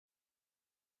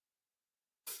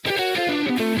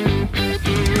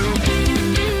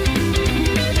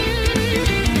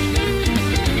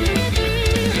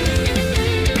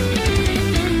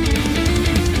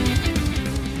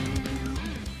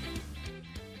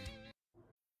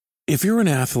If you're an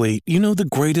athlete, you know the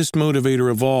greatest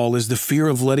motivator of all is the fear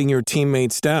of letting your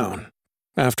teammates down.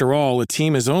 After all, a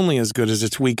team is only as good as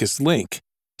its weakest link.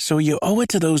 So you owe it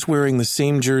to those wearing the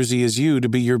same jersey as you to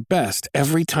be your best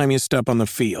every time you step on the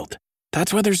field.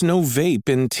 That's why there's no vape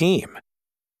in team.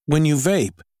 When you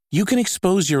vape, you can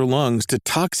expose your lungs to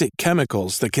toxic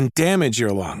chemicals that can damage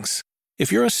your lungs.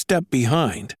 If you're a step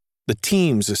behind, the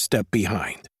team's a step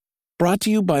behind. Brought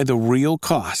to you by The Real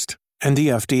Cost and the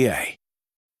FDA.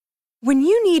 When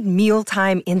you need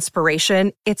mealtime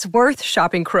inspiration, it's worth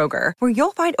shopping Kroger, where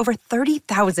you'll find over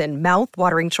 30,000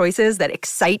 mouth-watering choices that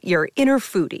excite your inner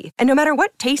foodie. And no matter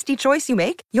what tasty choice you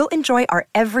make, you'll enjoy our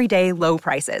everyday low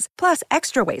prices, plus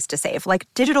extra ways to save, like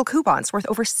digital coupons worth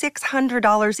over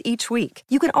 $600 each week.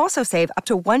 You can also save up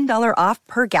to $1 off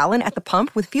per gallon at the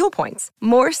pump with fuel points.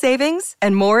 More savings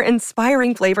and more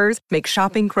inspiring flavors make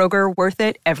shopping Kroger worth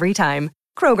it every time.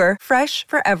 Kroger, fresh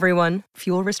for everyone.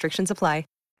 Fuel restrictions apply.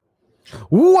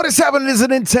 What is happening? Is a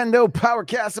Nintendo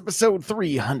Powercast episode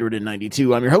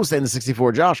 392. I'm your host,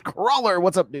 N64 Josh Crawler.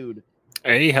 What's up, dude?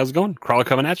 Hey, how's it going? Crawler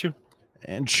coming at you.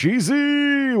 And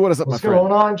Cheesy. What is up, What's my friend?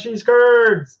 going on, Cheese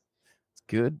Curds? It's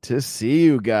good to see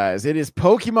you guys. It is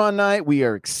Pokemon night. We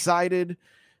are excited.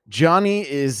 Johnny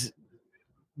is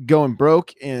going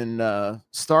broke in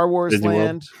Star Wars Disney World.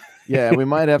 land. Yeah, we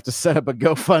might have to set up a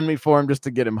GoFundMe for him just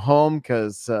to get him home,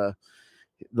 because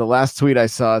the last tweet I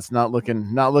saw, it's not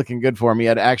looking good for him. He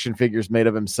had action figures made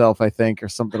of himself, I think, or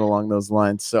something along those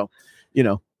lines. So,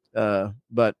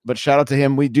 but shout out to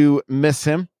him. We do miss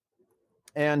him.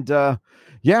 And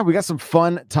yeah, we got some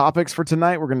fun topics for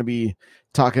tonight. We're going to be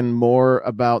talking more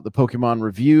about the Pokemon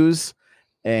reviews,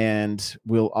 and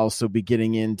we'll also be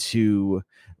getting into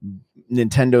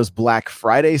Nintendo's Black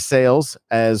Friday sales,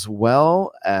 as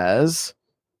well as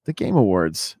the Game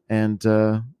Awards and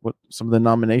what some of the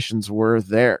nominations were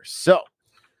there. So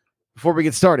before we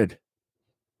get started,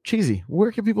 Cheesy,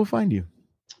 where can people find you?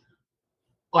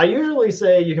 I usually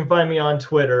say you can find me on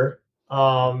Twitter.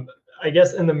 I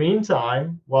guess in the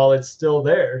meantime, while it's still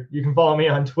there, you can follow me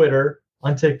on Twitter,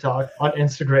 on TikTok, on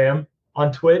Instagram,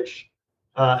 on Twitch,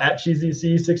 at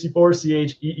CheezyC64,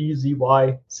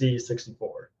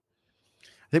 CheezyC64.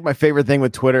 I think my favorite thing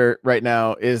with Twitter right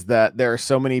now is that there are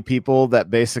so many people that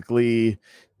basically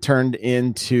turned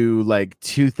into like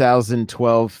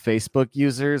 2012 Facebook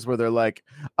users, where they're like,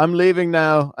 I'm leaving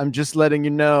now. I'm just letting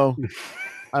you know.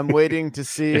 I'm waiting to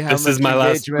see how much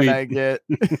engagement I get.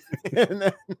 And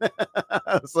then,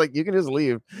 I was like, you can just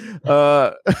leave.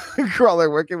 Crawler,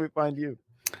 where can we find you?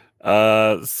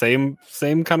 Same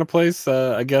kind of place.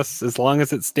 I guess as long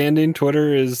as it's standing,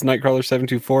 Twitter is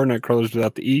Nightcrawler724, Nightcrawlers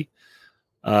without the E.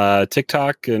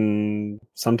 TikTok and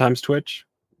sometimes Twitch.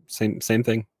 Same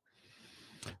thing.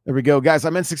 There we go, guys.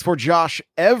 I'm N64 Josh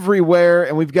everywhere,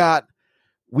 and we've got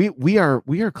we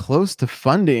are close to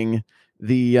funding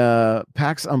the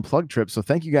PAX Unplugged trip. So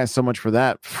thank you guys so much for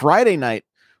that. Friday night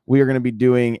we are going to be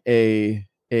doing a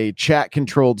chat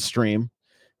controlled stream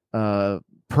per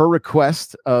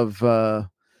request of a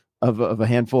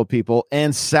handful of people,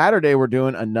 and Saturday we're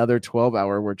doing another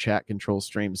 12-hour where chat control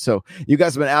streams. So you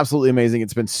guys have been absolutely amazing.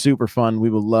 It's been super fun.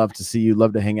 We would love to see you,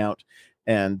 love to hang out.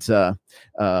 And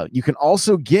you can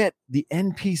also get the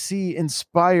NPC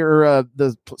inspire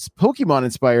the Pokemon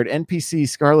inspired NPC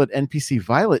Scarlet, NPC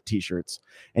Violet t-shirts,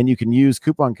 and you can use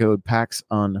coupon code PAX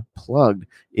Unplugged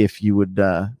if you would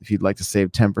if you'd like to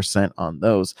save 10% on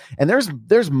those. And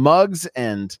there's mugs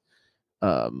and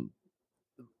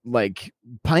like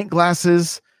pint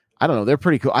glasses. I don't know. They're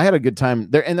pretty cool. I had a good time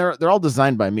there, and they're all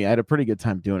designed by me. I had a pretty good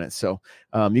time doing it. So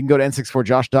you can go to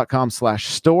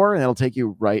n64josh.com/store, and it'll take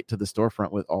you right to the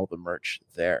storefront with all the merch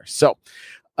there. So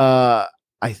I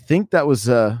think that was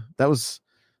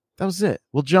it.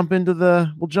 We'll jump into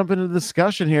the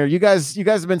discussion here. You guys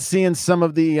have been seeing some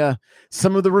of the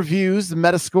reviews. The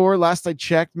Metascore, last I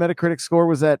checked, Metacritic score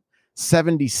was at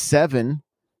 77.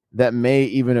 That may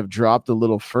even have dropped a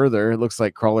little further. It looks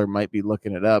like Crawler might be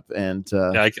looking it up. And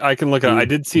yeah, I can look at it. I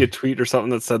did see a tweet or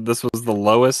something that said this was the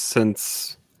lowest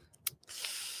since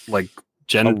like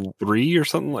Gen 3 or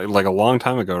something, like a long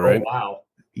time ago, right? Oh, wow.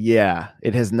 Yeah,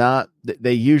 it has not.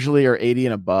 They usually are 80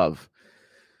 and above.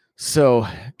 So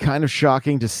kind of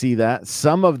shocking to see that.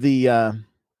 Some of the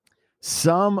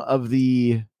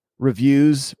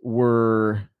reviews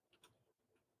were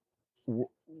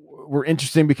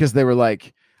interesting because they were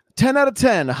like 10 out of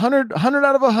 10, 100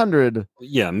 out of 100.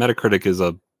 Yeah, Metacritic is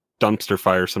a dumpster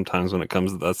fire sometimes when it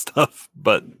comes to that stuff.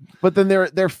 But then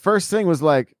their first thing was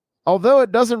like, although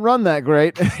it doesn't run that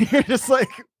great, you're just like,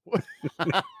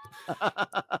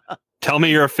 tell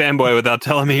me you're a fanboy without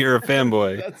telling me you're a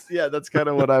fanboy. That's kind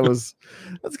of what I was.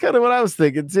 That's kind of what I was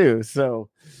thinking too. So,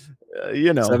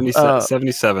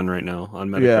 77 right now on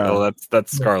Metacritic. Yeah. Oh,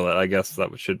 that's Scarlet. I guess that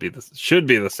should be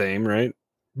the same, right?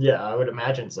 Yeah, I would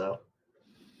imagine so.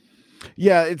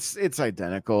 Yeah, it's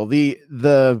identical.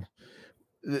 The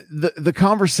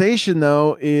conversation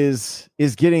though is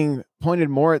getting pointed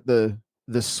more at the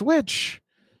Switch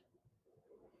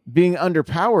being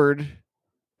underpowered.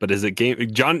 But is it game?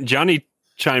 Johnny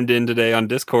chimed in today on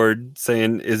Discord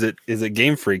saying, "Is it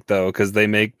Game Freak though? Because they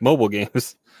make mobile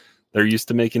games. They're used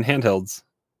to making handhelds."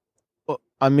 Well,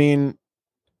 I mean,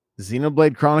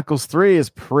 Xenoblade Chronicles 3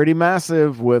 is pretty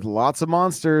massive with lots of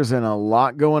monsters and a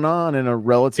lot going on in a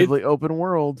relatively open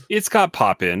world. It's got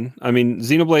pop-in. I mean,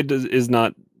 Xenoblade is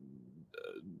not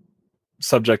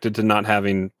subjected to not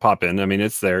having pop-in. I mean,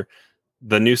 it's there.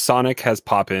 The new Sonic has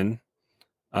pop-in.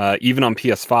 Even on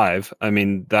PS5. I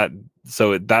mean,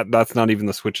 that's not even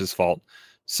the Switch's fault.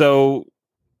 So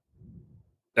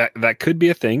that could be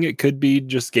a thing. It could be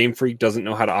just Game Freak doesn't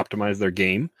know how to optimize their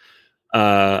game.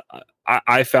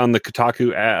 I found the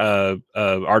Kotaku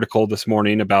article this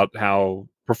morning about how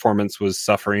performance was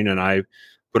suffering, and I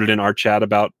put it in our chat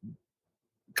about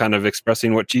kind of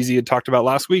expressing what Cheesy had talked about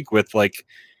last week with, like,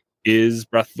 is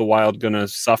Breath of the Wild going to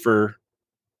suffer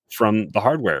from the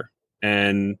hardware?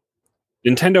 And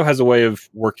Nintendo has a way of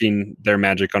working their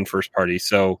magic on first party,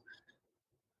 so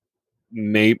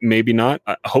maybe not.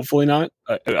 Hopefully not.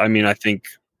 I mean, I think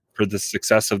for the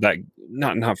success of that,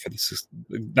 not for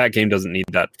that game doesn't need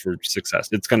that for success.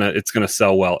 It's gonna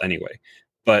sell well anyway.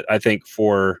 But I think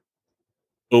for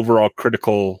overall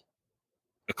critical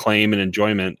acclaim and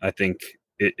enjoyment, I think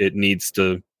it needs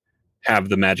to have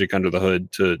the magic under the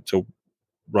hood to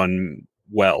run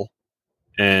well.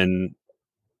 And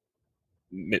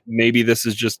maybe this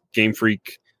is just Game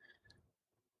Freak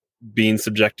being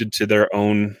subjected to their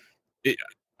own.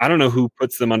 I don't know who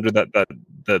puts them under that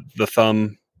the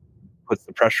thumb puts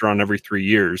the pressure on every 3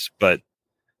 years, but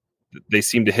they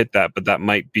seem to hit that. But that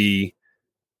might be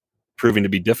proving to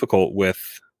be difficult with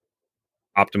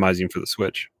optimizing for the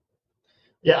Switch.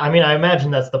 Yeah, I mean, I imagine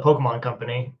that's the Pokemon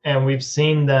Company, and we've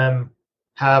seen them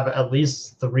have at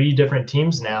least 3 different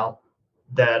teams now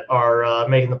that are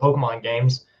making the Pokemon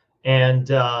games. And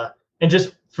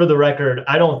just for the record,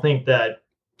 I don't think that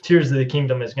Tears of the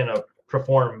Kingdom is going to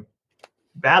perform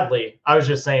badly. I was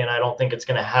just saying I don't think it's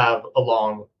going to have a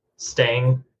long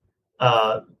staying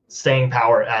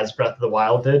power as Breath of the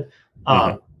Wild did.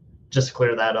 Just to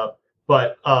clear that up.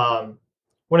 But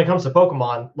when it comes to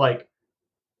Pokemon, like,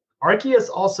 Arceus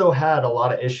also had a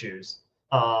lot of issues,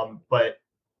 but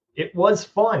it was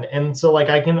fun. And so, like,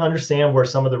 I can understand where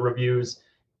some of the reviews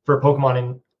for Pokemon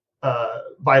in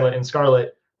Violet and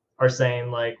Scarlet are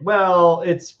saying, like, well,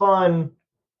 it's fun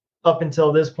up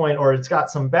until this point, or it's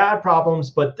got some bad problems,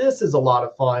 but this is a lot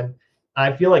of fun.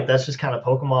 I feel like that's just kind of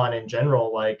Pokemon in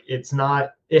general. Like, it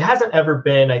hasn't ever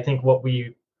been, I think, what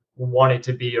we want it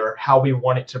to be or how we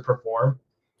want it to perform.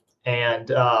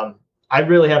 And I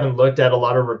really haven't looked at a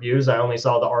lot of reviews. I only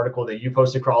saw the article that you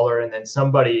posted, Crawler, and then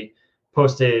somebody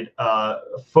posted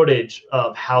footage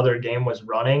of how their game was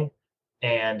running.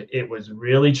 And it was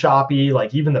really choppy.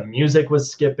 Like, even the music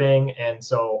was skipping. And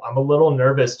so I'm a little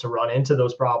nervous to run into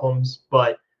those problems,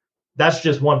 but that's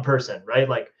just one person, right?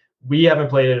 Like, we haven't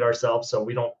played it ourselves, so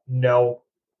we don't know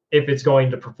if it's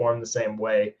going to perform the same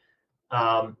way.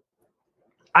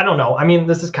 I don't know. I mean,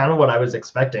 this is kind of what I was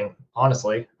expecting,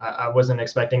 honestly. I wasn't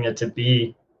expecting it to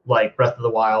be like Breath of the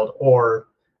Wild or,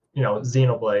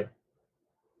 Xenoblade,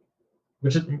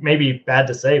 which is maybe bad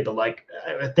to say, but, like,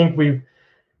 I think we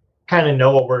kind of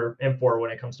know what we're in for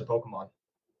when it comes to Pokemon.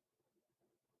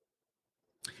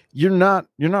 You're not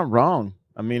wrong.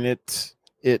 I mean,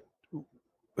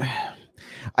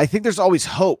 I think there's always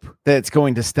hope that it's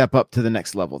going to step up to the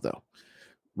next level, though.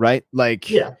 Right? Like,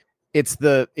 yeah, it's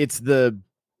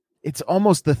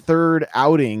almost the third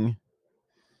outing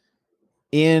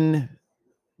in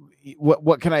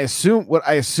what I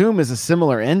assume is a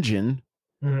similar engine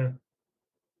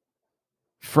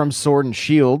from Sword and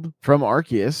Shield, from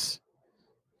Arceus,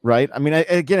 right? I mean,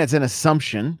 again, it's an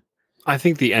assumption. I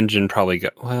think the engine probably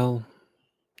I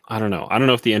don't know. I don't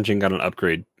know if the engine got an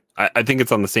upgrade. I think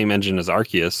it's on the same engine as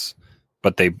Arceus,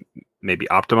 but they maybe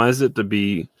optimized it to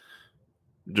be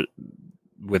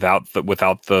without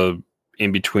the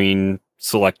in between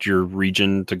select your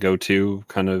region to go to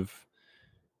kind of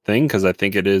thing, because I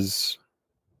think it is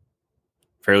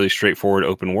fairly straightforward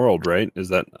open world, right? Is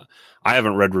that I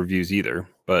haven't read reviews either,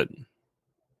 but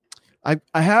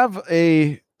I have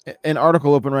an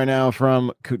article open right now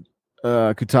from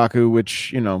Kotaku,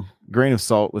 which, grain of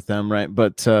salt with them, right?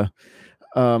 But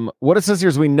what it says here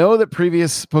is we know that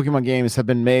previous Pokemon games have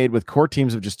been made with core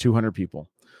teams of just 200 people,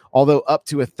 although up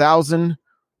to 1,000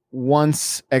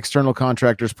 once external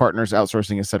contractors, partners,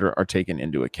 outsourcing, etc., are taken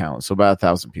into account. So about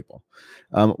 1,000 people.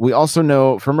 We also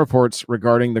know from reports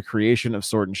regarding the creation of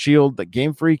Sword and Shield that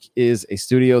Game Freak is a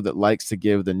studio that likes to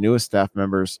give the newest staff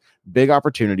members big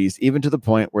opportunities, even to the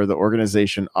point where the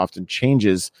organization often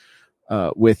changes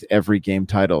with every game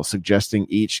title, suggesting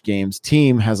each game's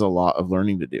team has a lot of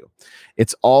learning to do.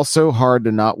 It's also hard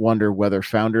to not wonder whether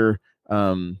founder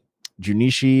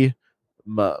Junichi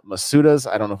Masuda's,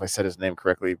 I don't know if I said his name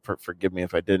correctly, forgive me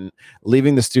if I didn't,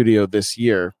 leaving the studio this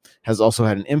year has also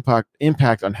had an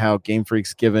impact on how Game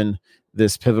Freak's given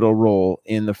this pivotal role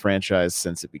in the franchise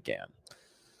since it began.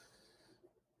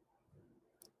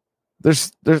 There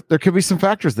could be some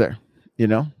factors there,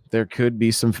 there could be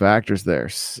some factors there.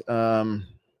 Servant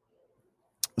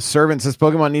says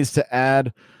Pokemon needs to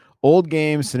add old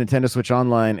games to Nintendo Switch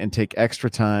Online and take extra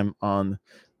time on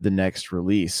the next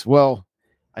release. Well,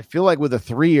 I feel like with a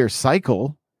 3-year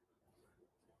cycle,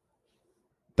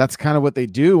 that's kind of what they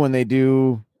do when they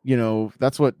do,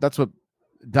 that's what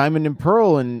Diamond and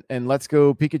Pearl and Let's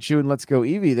Go Pikachu and Let's Go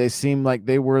Eevee, they seem like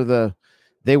they were the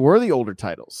older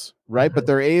titles, right? Mm-hmm. But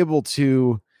they're able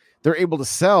to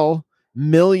sell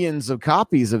millions of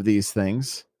copies of these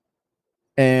things.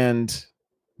 And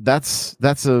that's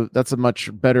a much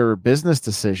better business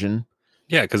decision.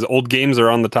 Yeah, because old games are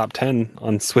on the top 10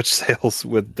 on Switch sales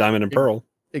with Diamond and Pearl.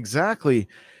 Exactly.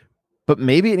 But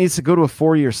maybe it needs to go to a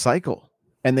 4-year cycle,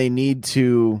 and they need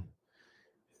to,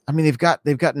 they've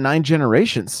got 9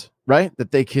 generations, right?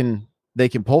 That they can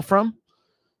pull from.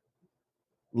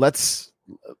 Let's,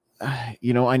 I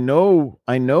know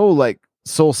like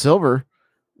Soul Silver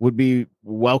would be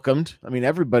welcomed.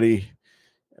 Everybody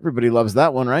loves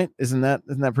that one, right? Isn't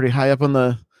that pretty high up on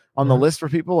the list for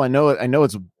people? I know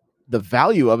it's the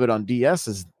value of it on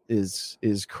DS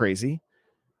is crazy.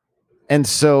 And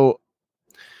so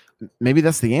maybe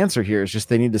that's the answer here, is just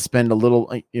they need to spend a little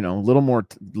more,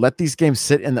 let these games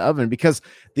sit in the oven, because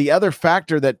the other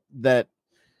factor that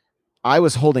I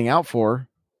was holding out for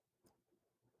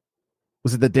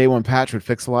was that the day one patch would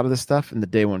fix a lot of this stuff, and the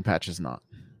day one patch is not.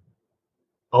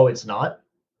 Oh, it's not?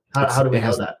 How do we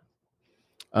know that?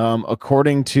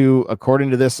 According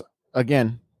to this,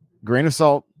 again, grain of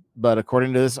salt, but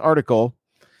according to this article,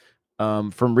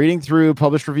 from reading through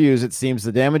published reviews, it seems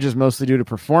the damage is mostly due to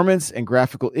performance and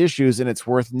graphical issues, and it's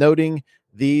worth noting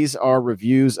these are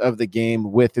reviews of the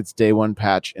game with its day one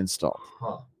patch installed.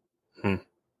 Huh.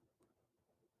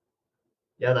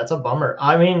 Yeah, that's a bummer.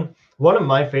 One of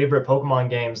my favorite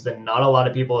Pokemon games that not a lot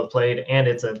of people have played, and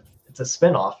it's a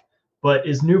spin-off, but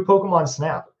is New Pokemon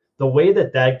Snap. The way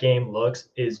that game looks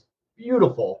is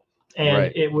beautiful, and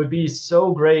right. It would be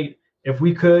so great if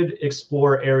we could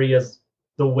explore areas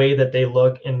the way that they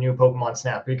look in New Pokemon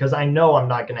Snap, because I know I'm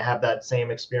not going to have that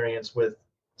same experience with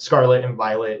Scarlet and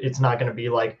Violet. It's not going to be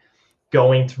like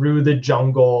going through the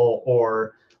jungle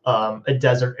or a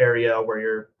desert area where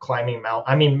you're climbing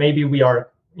maybe we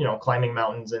are, climbing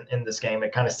mountains in this game.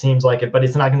 It kind of seems like it, but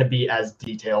it's not going to be as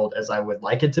detailed as I would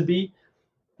like it to be.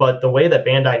 But the way that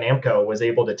Bandai Namco was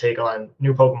able to take on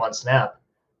New Pokemon Snap,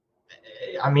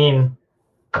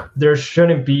 there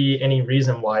shouldn't be any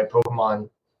reason why Pokemon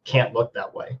can't look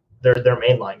that way. They're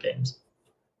mainline games.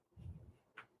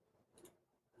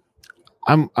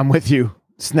 I'm with you.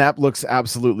 Snap looks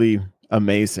absolutely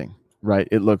amazing, right?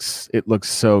 It looks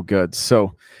so good.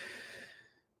 So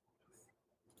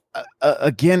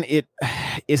again,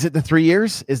 is it the 3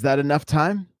 years? Is that enough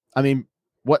time?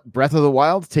 What, Breath of the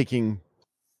Wild taking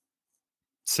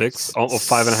 6, almost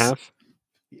 5.5,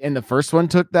 and the first one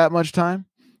took that much time?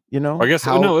 I guess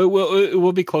no, it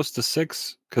will be close to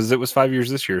 6 because it was 5 years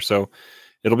this year, so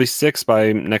it'll be 6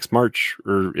 by next March.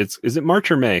 Or is it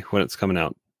March or May when it's coming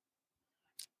out?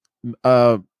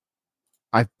 I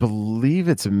believe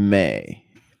it's May.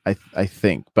 I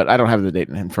think, but I don't have the date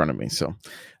in front of me. So,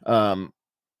 and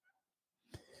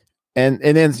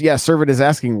then Servant is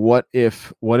asking, what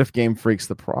if Game Freak's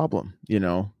the problem?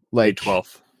 Like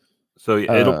 12th. So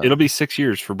it'll be 6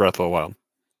 years for Breath of the Wild.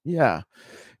 Yeah,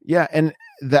 and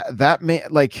that may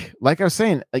like I was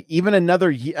saying, like even another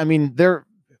year.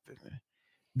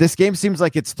 This game seems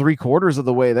like it's 3/4 of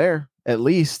the way there, at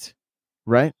least,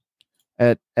 right?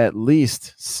 At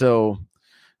least. So,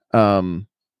 I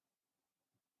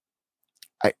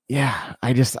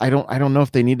don't know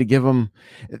if they need to give them.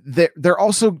 They're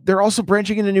also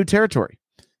branching into new territory,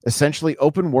 essentially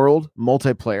open world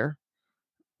multiplayer,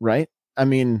 right? I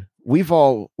mean, we've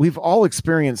all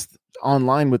experienced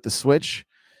online with the Switch.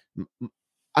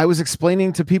 I was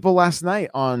explaining to people last night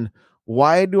on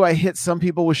why do I hit some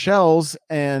people with shells,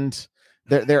 and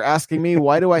they're asking me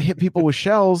why do I hit people with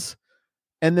shells,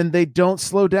 and then they don't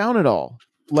slow down at all.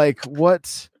 Like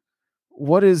what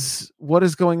is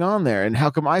going on there, and how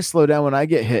come I slow down when I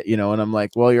get hit? And I'm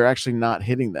like, well, you're actually not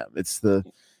hitting them. It's the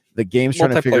game's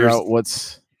trying to figure out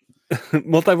what's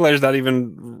multiplayer is not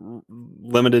even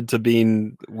limited to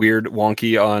being weird,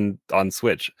 wonky on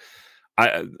Switch.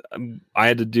 I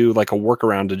had to do like a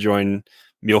workaround to join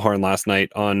Mulehorn last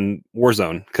night on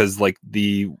Warzone because like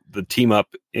the team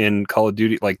up in Call of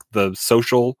Duty, like the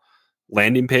social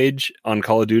landing page on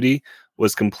Call of Duty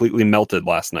was completely melted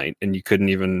last night, and you couldn't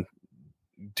even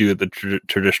do it the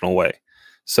traditional way.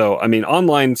 So, I mean,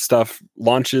 online stuff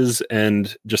launches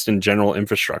and just in general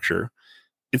infrastructure,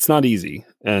 it's not easy.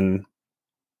 And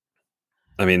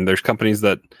I mean, there's companies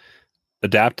that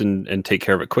adapt and take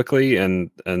care of it quickly.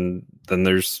 And then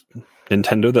there's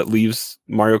Nintendo that leaves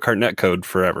Mario Kart netcode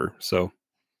forever. So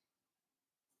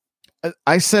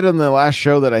I said on the last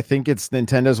show that I think it's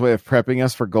Nintendo's way of prepping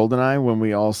us for GoldenEye when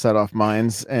we all set off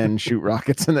mines and shoot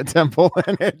rockets in the temple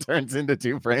and it turns into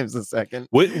 2 frames a second.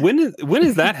 When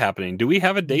is that happening? Do we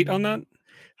have a date on that?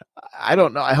 I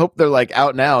don't know. I hope they're like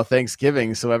out now,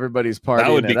 Thanksgiving, so everybody's partying.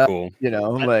 That would be up, cool.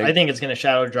 I think it's going to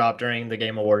shadow drop during the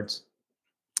Game Awards.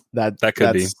 That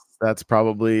could be. That's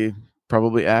probably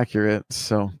accurate.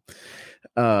 So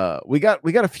we got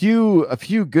a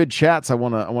few good chats I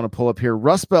want to pull up here.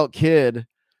 Rust Belt Kid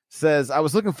says, I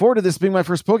was looking forward to this being my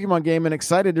first Pokemon game and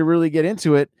excited to really get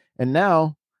into it, and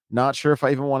now not sure if I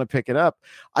even want to pick it up.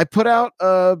 I put out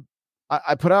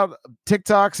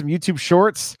TikTok, some YouTube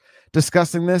shorts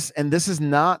discussing this, and this is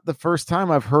not the first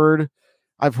time I've heard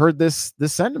this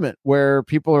sentiment where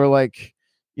people are like,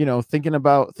 thinking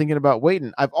about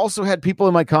waiting. I've also had people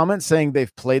in my comments saying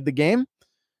they've played the game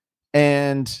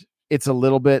and it's a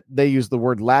little bit, they use the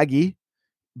word laggy,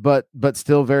 but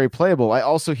still very playable. I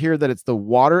also hear that it's the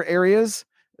water areas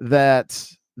that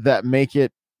make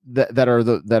it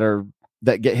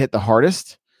that get hit the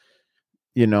hardest,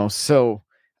 so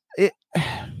it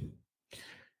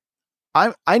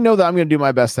I know that I'm going to do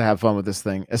my best to have fun with this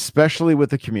thing, especially with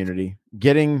the community,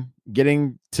 getting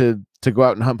to go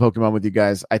out and hunt Pokemon with you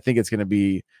guys. I think it's going to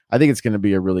be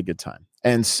a really good time.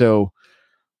 And so,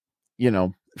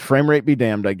 frame rate be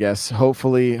damned, I guess.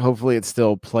 Hopefully it's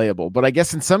still playable. But I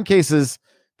guess in some cases,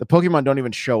 the Pokemon don't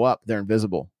even show up. They're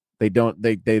invisible. They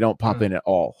don't pop in at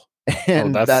all.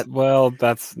 And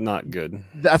that's not good.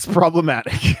 That's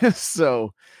problematic.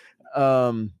 So,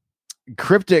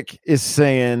 Cryptic is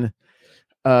saying,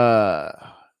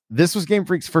 this was Game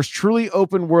Freak's first truly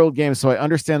open world game, so I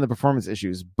understand the performance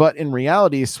issues. But in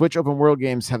reality, Switch open world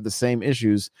games have the same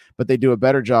issues, but they do a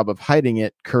better job of hiding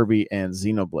it. Kirby and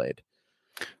Xenoblade.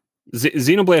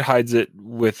 Xenoblade hides it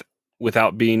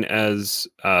without being as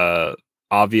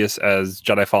obvious as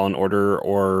Jedi Fallen Order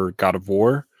or God of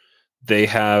War. They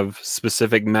have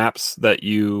specific maps that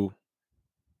you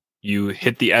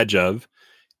hit the edge of,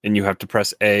 and you have to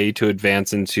press A to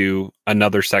advance into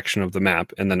another section of the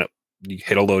map, and then you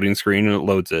hit a loading screen and it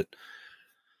loads it.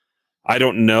 I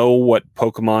don't know what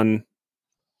Pokemon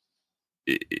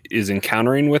is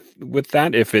encountering with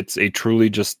that, if it's a truly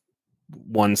just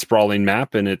one sprawling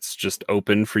map and it's just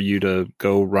open for you to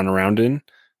go run around in.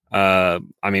 I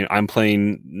mean, I'm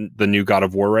playing the new God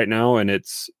of War right now, and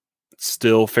it's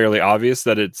still fairly obvious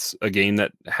that it's a game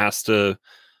that has to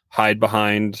hide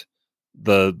behind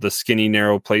the skinny,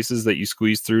 narrow places that you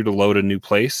squeeze through to load a new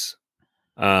place.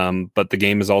 But the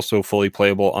game is also fully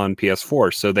playable on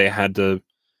PS4, so they have to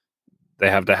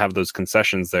have those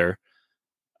concessions there.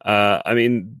 I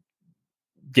mean,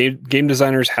 game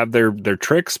designers have their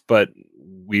tricks, but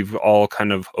we've all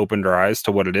kind of opened our eyes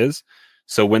to what it is.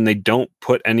 So when they don't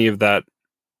put any of that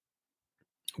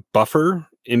buffer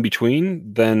in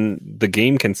between, then the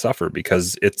game can suffer,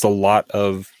 because it's a lot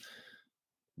of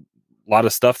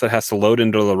stuff that has to load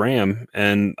into the RAM,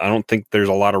 and I don't think there's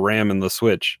a lot of RAM in the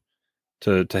Switch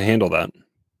to handle that.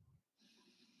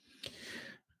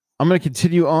 I'm going to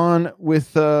continue on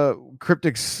with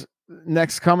Cryptic's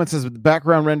next comment. Says the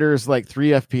background render is like 3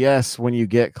 FPS. When you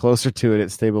get closer to it, it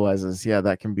stabilizes. Yeah,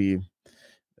 that can be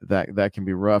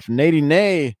rough. Nady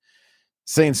Nay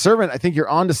saying, Servant, I think you're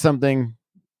onto something.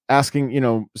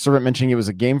 Asking, Servant mentioning it was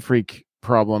a Game Freak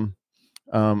problem.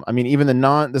 I mean, even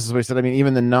this is what he said. I mean,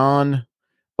 even the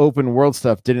non-open world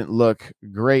stuff didn't look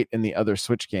great in the other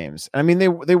Switch games. I mean, they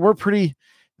were pretty.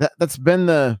 That's been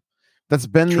the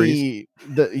trees.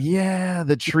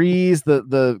 the trees,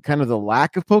 the kind of the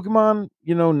lack of Pokemon,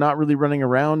 not really running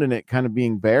around and it kind of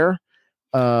being bare.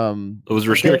 It was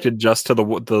restricted just to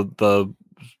the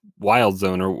wild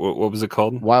zone, or what was it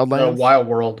called? Wildlands? The Wild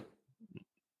World.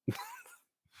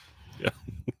 Yeah.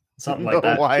 Something like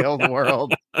that. Wild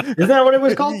World. Isn't that what it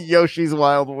was called? Yoshi's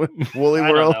Wild Woolly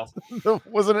I World. don't know.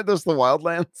 Wasn't it just the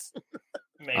Wildlands?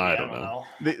 Maybe, I I don't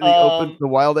don't know. The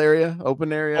wild area?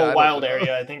 Open area? Oh, Wild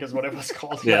Area, I think is what it was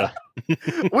called. Yeah.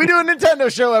 We do a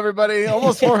Nintendo show, everybody.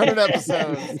 Almost 400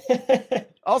 episodes.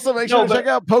 Also, make sure to check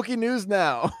out Poke News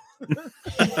now.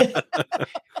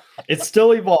 It's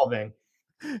still evolving.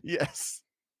 Yes.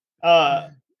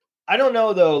 I don't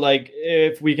know though, like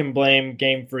if we can blame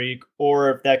Game Freak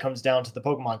or if that comes down to the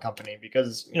Pokemon Company,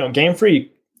 because Game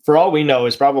Freak, for all we know,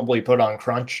 is probably put on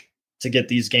crunch to get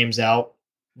these games out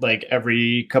like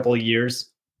every couple of years.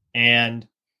 And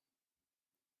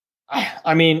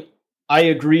I mean, I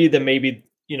agree that maybe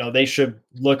they should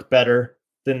look better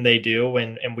than they do,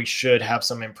 and we should have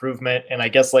some improvement. And I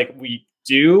guess like we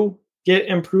do get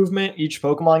improvement each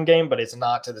Pokemon game, but it's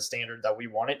not to the standard that we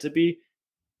want it to be.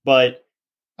 But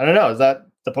I don't know, is that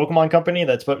the Pokemon Company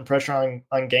that's putting pressure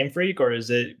on Game Freak, or is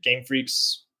it Game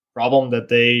Freak's problem that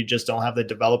they just don't have the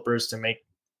developers to make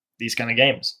these kind of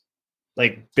games,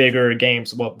 like bigger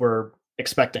games, what we're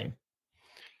expecting?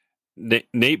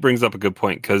 Nate brings up a good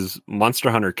point, because Monster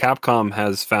Hunter Capcom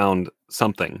has found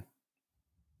something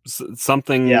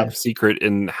secret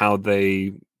in how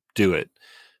they do it.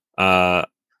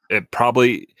 It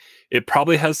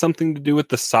probably has something to do with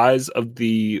the size of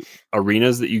the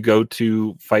arenas that you go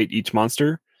to fight each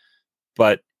monster,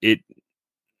 but it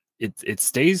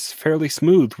stays fairly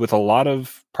smooth with a lot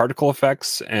of particle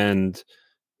effects and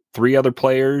 3 other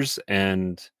players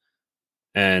and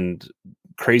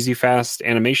crazy fast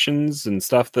animations and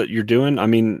stuff that you're doing. I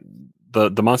mean,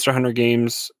 the Monster Hunter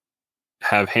games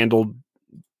have handled,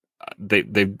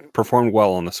 they've performed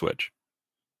well on the Switch.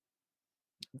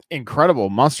 Incredible.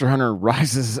 Monster Hunter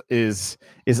Rises is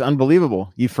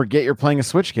unbelievable. You forget you're playing a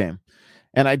Switch game,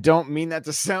 and I don't mean that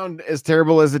to sound as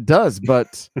terrible as it does,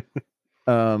 but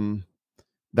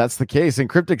that's the case. And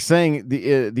Cryptic saying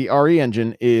the RE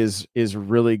engine is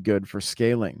really good for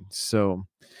scaling. So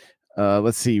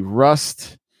let's see.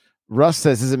 Rust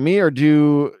says, is it me, or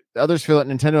do others feel that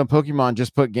Nintendo and Pokemon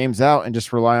just put games out and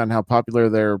just rely on how popular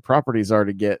their properties are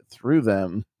to get through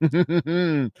them?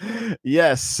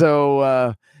 Yes.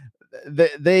 So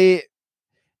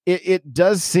it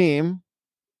does seem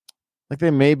like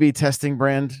they may be testing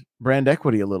brand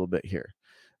equity a little bit here,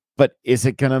 but is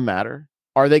it going to matter?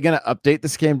 Are they going to update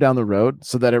this game down the road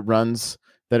so that it runs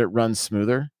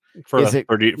smoother for a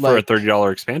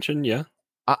 $30 expansion? Yeah.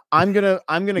 I'm gonna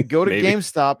go to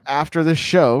GameStop after the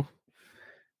show,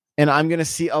 and I'm gonna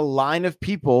see a line of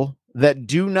people that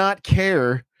do not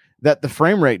care that the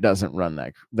frame rate doesn't run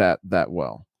that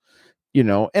well,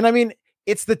 And I mean,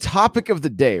 it's the topic of the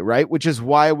day, right? Which is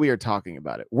why we are talking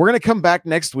about it. We're gonna come back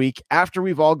next week after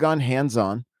we've all gone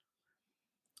hands-on,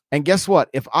 and guess what?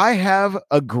 If I have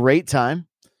a great time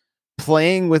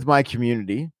playing with my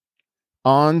community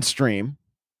on stream,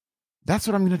 that's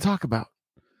what I'm going to talk about.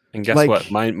 And guess what?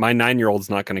 My 9-year-old's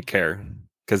not going to care,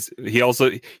 because he's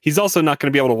also not going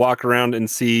to be able to walk around and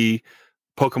see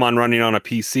Pokemon running on a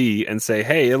PC and say,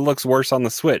 hey, it looks worse on the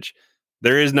Switch.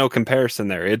 There is no comparison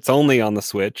there. It's only on the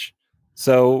Switch.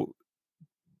 So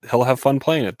he'll have fun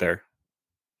playing it there.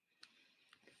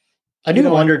 I do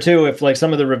wonder too if like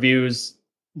some of the reviews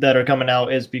that are coming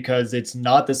out is because it's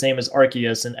not the same as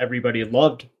Arceus, and everybody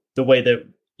loved the way that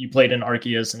you played in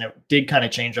Arceus, and it did kind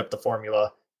of change up the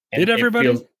formula. And did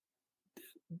everybody?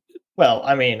 Well,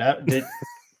 I mean,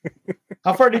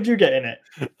 how far did you get in it?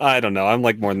 I don't know. I'm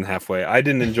like more than halfway. I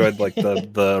didn't enjoy like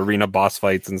the arena boss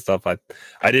fights and stuff. I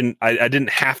didn't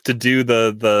have to do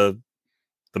the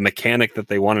mechanic that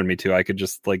they wanted me to. I could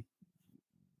just like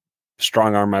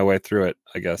strong arm my way through it,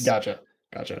 I guess. Gotcha.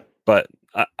 But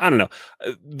I don't know.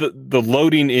 The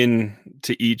loading in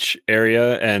to each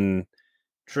area and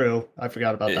true. I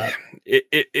forgot about that.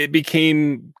 It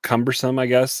became cumbersome, I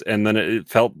guess, and then it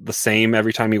felt the same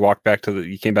every time you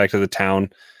came back to the town.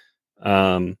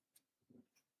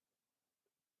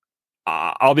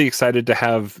 I'll be excited to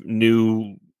have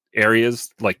new areas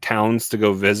like towns to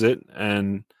go visit,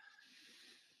 and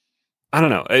I don't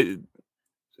know.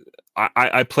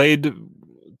 I played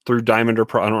through Diamond or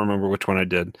Pearl. I don't remember which one I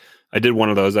did. I did one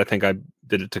of those. I think I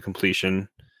did it to completion.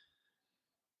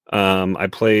 I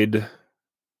played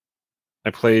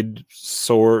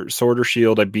Sword or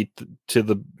Shield. I beat to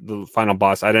the final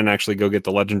boss. I didn't actually go get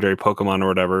the legendary Pokemon or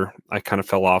whatever. I kind of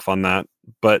fell off on that,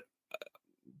 but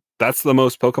that's the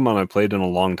most Pokemon I played in a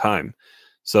long time.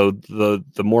 So the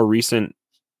more recent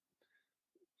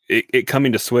it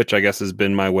coming to Switch, I guess, has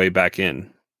been my way back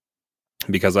in.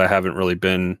 because I haven't really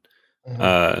been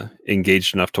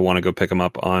engaged enough to want to go pick them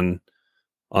up on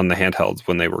the handhelds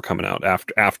when they were coming out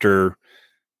after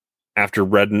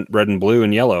red and blue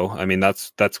and yellow. I mean,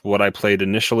 that's what I played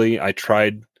initially. I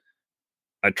tried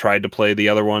to play the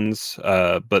other ones,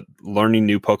 but learning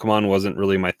new Pokemon wasn't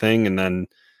really my thing. And then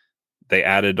they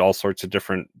added all sorts of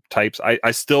different types.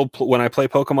 I still, when I play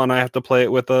Pokemon, I have to play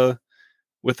it with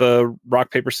a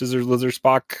rock, paper, scissors, lizard,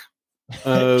 Spock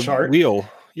wheel.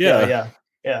 Yeah.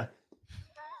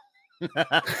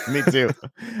 Me too.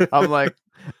 I'm like,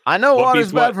 I know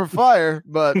water's bad for fire,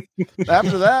 but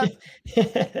after that,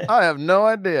 I have no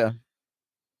idea.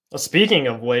 Well, speaking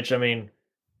of which, I mean,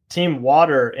 Team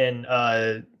Water in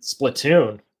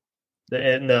Splatoon,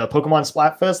 in the Pokemon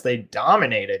Splatfest, they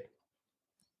dominated.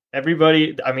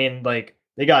 Everybody, I mean, like,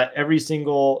 they got every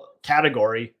single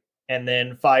category, and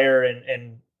then fire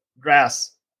and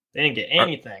grass, they didn't get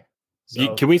anything.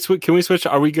 So, can we switch?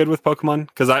 Are we good with Pokemon?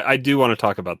 Because I do want to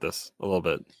talk about this a little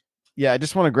bit. Yeah, I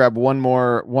just want to grab one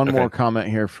more comment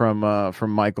here from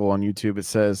Michael on YouTube. It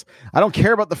says, I don't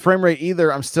care about the frame rate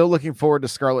either. I'm still looking forward to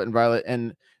Scarlet and Violet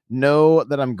and know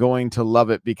that I'm going to love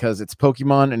it because it's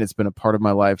Pokemon and it's been a part of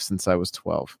my life since I was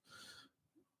 12.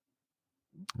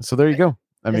 So there you go.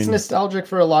 It's nostalgic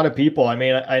for a lot of people. I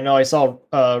mean, I know I saw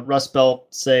Rust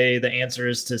Belt say the answer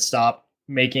is to stop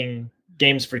making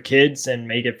games for kids and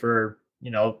make it for,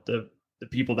 the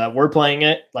people that were playing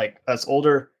it, like us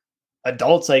older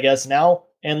adults, I guess now.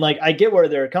 And like, I get where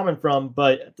they're coming from,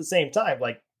 but at the same time,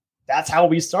 like, that's how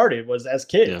we started, was as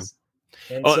kids.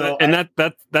 Yeah. And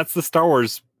that's the Star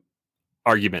Wars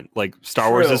argument. Like,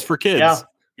 Star Wars is for kids.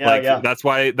 Yeah. That's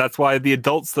why the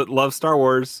adults that love Star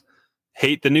Wars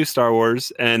hate the new Star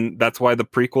Wars, and that's why the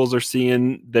prequels are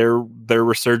seeing their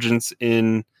resurgence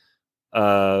in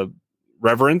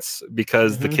reverence,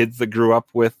 because the kids that grew up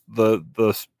with the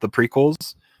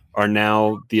prequels are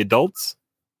now the adults.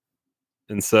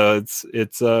 And so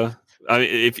it's I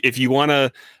mean, if you want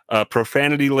a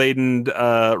profanity laden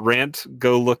rant,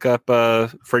 go look up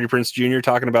Freddie Prinze Jr.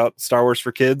 talking about Star Wars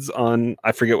for kids on,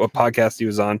 I forget what podcast he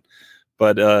was on,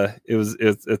 but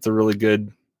it's a really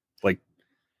good, like,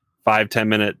 5-10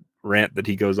 minute rant that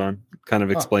he goes on, kind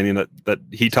of explaining that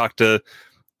he talked to,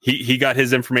 he got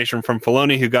his information from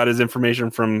Filoni, who got his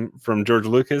information from George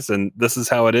Lucas, and this is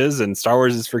how it is, and Star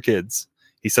Wars is for kids.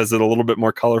 He says it a little bit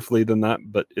more colorfully than that,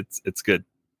 but it's good.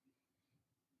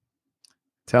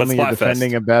 Tell me you're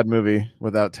defending a bad movie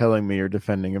without telling me you're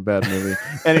defending a bad movie.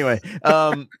 Anyway,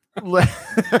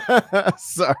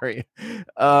 sorry.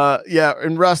 Yeah,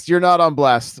 and Rust, you're not on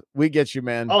blast. We get you,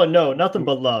 man. Oh no, nothing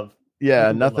but love.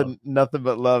 Yeah, nothing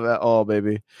but love at all,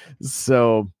 baby.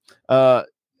 So,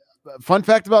 fun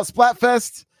fact about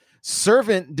Splatfest: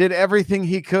 Servant did everything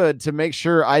he could to make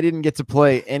sure I didn't get to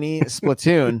play any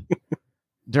Splatoon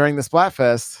during the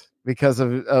Splatfest because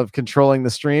of controlling the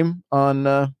stream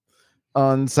on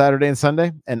Saturday and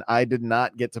Sunday, and I did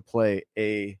not get to play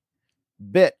a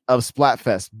bit of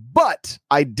Splatfest. But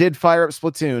I did fire up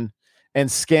Splatoon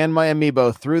and scan my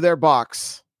amiibo through their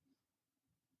box.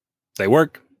 They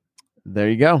work. There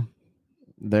you go.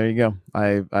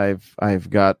 I've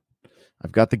got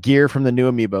the gear from the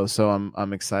new amiibo, so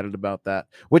I'm excited about that.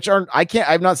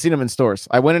 I've not seen them in stores.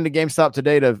 I went into GameStop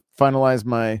today to finalize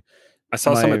my. I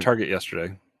saw some at Target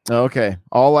yesterday. Okay,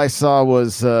 all I saw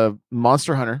was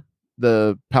Monster Hunter,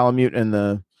 the Palamute and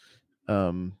the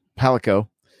Palico,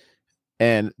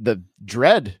 and the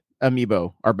Dread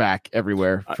amiibo are back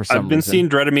everywhere for some reason. I've been seeing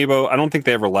Dread amiibo. I don't think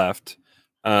they ever left.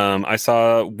 I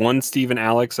saw one Steve and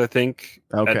Alex, I think,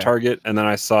 at Target, and then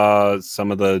I saw some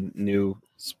of the new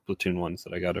Splatoon ones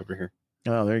that I got over here.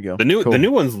 Oh, there you go. The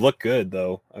new ones look good,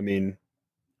 though. I mean,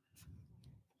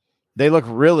 they look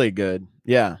really good.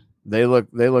 Yeah, they look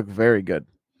very good.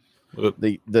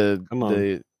 The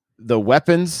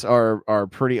weapons are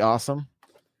pretty awesome.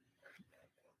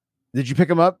 Did you pick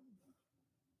them up,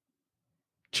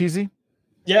 Cheesy?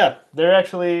 Yeah, they're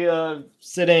actually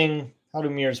sitting. How do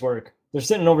mirrors work? They're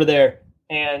sitting over there,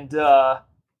 and I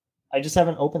just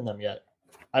haven't opened them yet.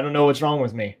 I don't know what's wrong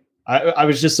with me. I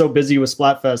was just so busy with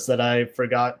Splatfest that I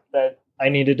forgot that I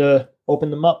needed to open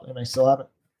them up, and I still haven't.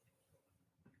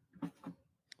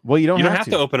 Well, you don't have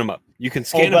to open them up. You can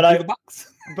scan them through the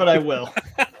box. But I will.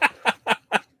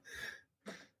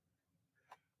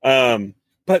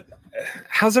 But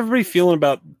how's everybody feeling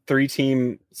about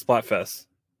 3-team Splatfest?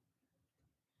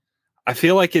 I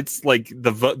feel like it's like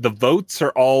the votes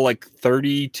are all like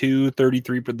 32,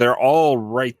 33, but they're all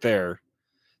right there.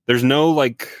 There's no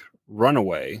like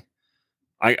runaway.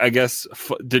 I guess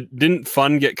didn't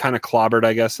Fun get kind of clobbered,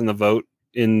 I guess, in the vote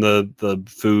in the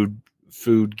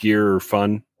food gear or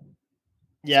fun?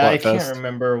 Yeah, I Splatfest? can't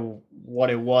remember what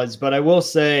it was, but I will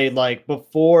say, like,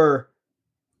 before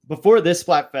this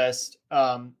Splatfest,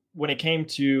 when it came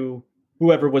to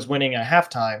whoever was winning at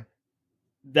halftime,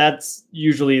 that's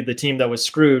usually the team that was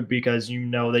screwed because you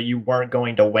know that you weren't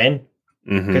going to win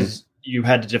Mhm. because you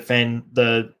had to defend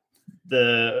the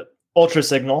ultra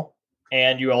signal,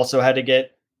 and you also had to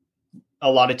get a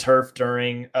lot of turf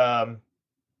during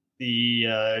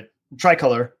the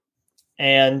tricolor.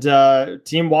 And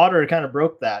Team Water kind of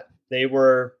broke that. They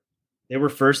were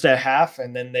first at half,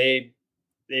 and then they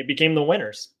became the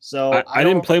winners. So I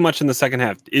didn't play much in the second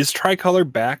half. Is Tricolor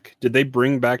back? Did they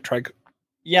bring back Tricolor?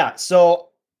 Yeah, so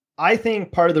I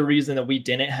think part of the reason that we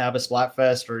didn't have a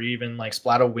Splatfest or even like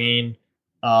Splatoween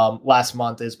last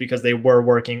month is because they were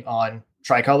working on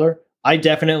Tricolor. I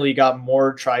definitely got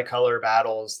more Tricolor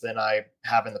battles than I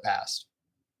have in the past.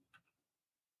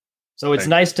 So it's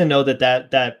nice to know that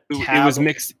tab, it was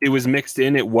mixed. It was mixed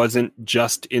in. It wasn't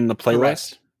just in the playlist.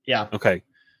 Correct. Yeah. Okay.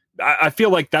 I feel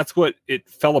like that's what it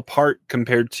fell apart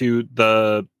compared to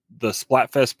the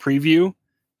Splatfest preview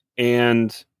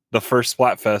and the first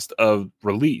Splatfest of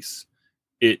release.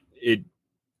 It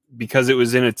because it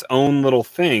was in its own little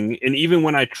thing, and even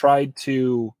when I tried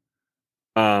to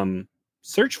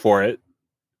search for it,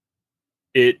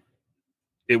 it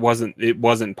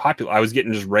wasn't popular. I was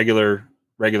getting just regular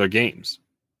games.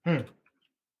 Yeah,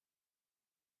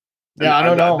 I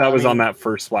don't know. That was on that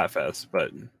first Splatfest,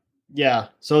 but yeah.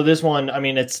 So this one, I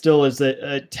mean, it still is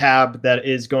a tab that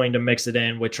is going to mix it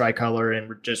in with Tricolor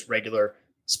and just regular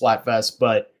Splatfest,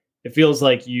 but it feels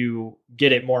like you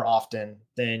get it more often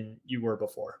than you were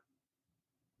before.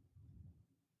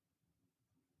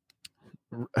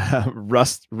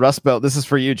 Rust Belt, this is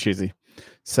for you, Cheesy.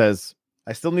 Says,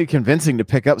 I still need convincing to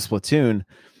pick up Splatoon.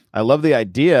 I love the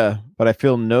idea, but I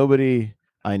feel nobody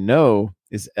I know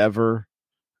is ever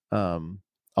on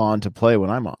to play when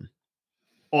I'm on.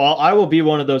 Well, I will be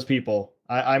one of those people.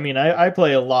 I mean, I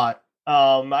play a lot.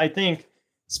 I think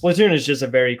Splatoon is just a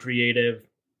very creative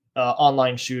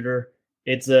online shooter.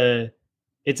 It's a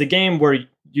game where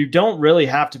you don't really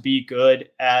have to be good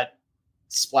at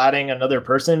splatting another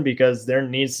person because there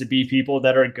needs to be people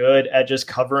that are good at just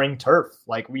covering turf.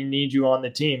 Like, we need you on the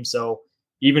team. So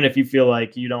even if you feel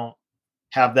like you don't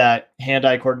have that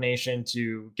hand-eye coordination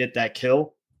to get that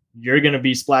kill, you're going to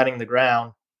be splatting the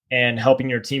ground and helping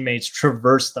your teammates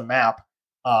traverse the map,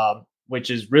 which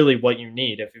is really what you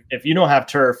need. If you don't have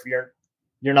turf, you're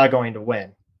not going to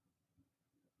win.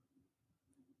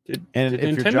 Did if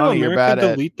Nintendo you're Johnny, America you're bad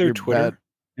delete at, their you're Twitter?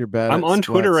 You're bad. I'm on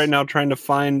Twitter right now trying to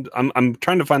find. I'm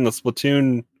trying to find the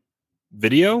Splatoon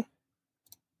video.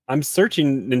 I'm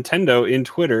searching Nintendo in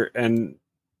Twitter, and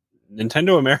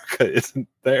Nintendo America isn't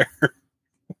there.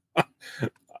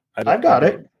 I've got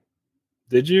it.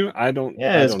 Did you? I don't.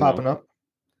 Yeah, it's popping up.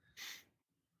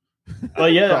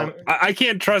 But yeah, I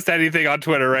can't trust anything on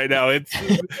Twitter right now. It's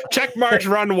check marks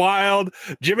run wild.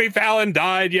 Jimmy Fallon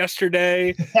died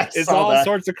yesterday. It's all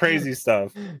sorts of crazy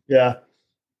stuff. Yeah.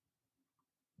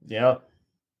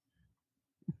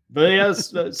 But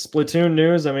yes, Splatoon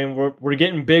news. I mean, we're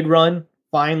getting Big Run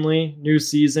finally. New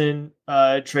season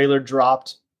trailer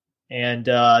dropped, and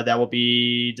that will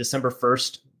be December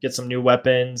 1st. Get some new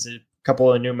weapons, a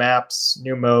couple of new maps,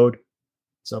 new mode.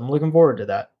 So I'm looking forward to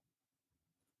that.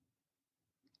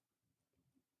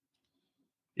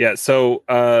 Yeah, so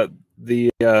here,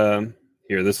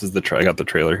 this is I got the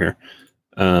trailer here.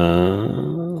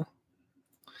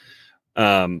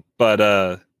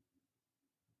 But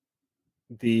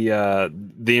the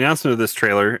announcement of this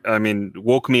trailer, I mean,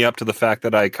 woke me up to the fact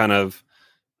that I kind of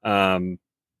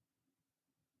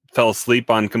fell asleep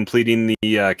on completing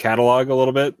the catalog a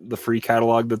little bit, the free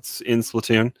catalog that's in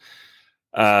Splatoon.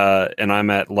 And I'm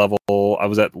at I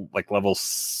was at like level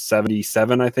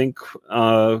 77, I think,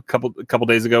 a couple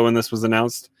days ago when this was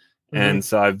announced. Mm-hmm. And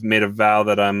so I've made a vow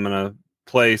that I'm going to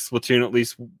play Splatoon at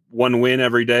least one win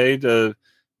every day to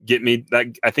get me that.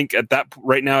 I think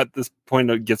right now at this point,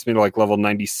 it gets me to like level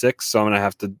 96. So I'm going to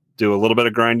have to do a little bit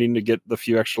of grinding to get the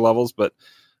few extra levels, but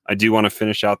I do want to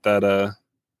finish out that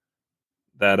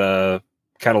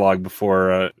catalog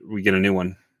before we get a new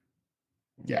one.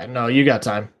 Yeah, no, you got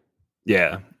time.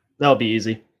 Yeah, that'll be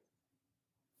easy.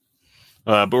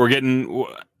 But we're getting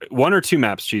one or two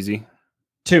maps, Cheesy.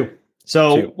 Two.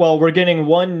 So, well, we're getting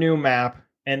one new map,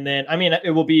 and then, I mean,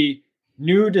 it will be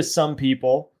new to some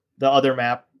people, the other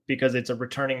map, because it's a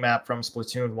returning map from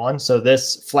Splatoon 1. So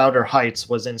this Flounder Heights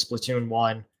was in Splatoon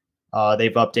 1.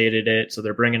 They've updated it, so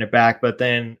they're bringing it back. But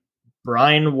then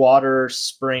Brine Water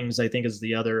Springs, I think, is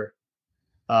the other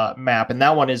map, and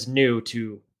that one is new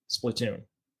to Splatoon.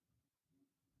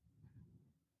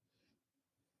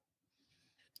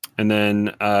 And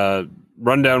then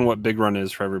run down what Big Run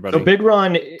is for everybody. So Big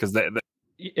Run, because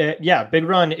Big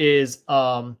Run is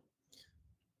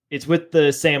it's with the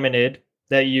Salmonid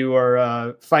that you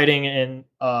are fighting in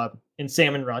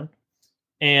Salmon Run,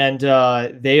 and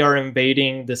they are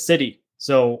invading the city.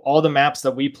 So all the maps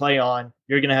that we play on,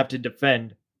 you're gonna have to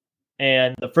defend.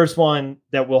 And the first one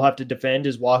that we'll have to defend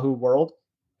is Wahoo World.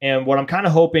 And what I'm kind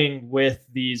of hoping with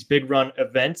these Big Run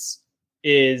events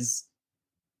is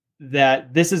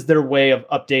that this is their way of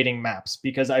updating maps,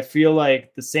 because I feel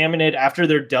like the Salmonid, after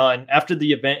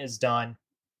the event is done,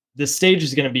 the stage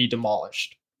is going to be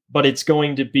demolished, but it's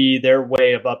going to be their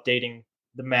way of updating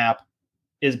the map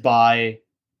is by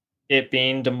it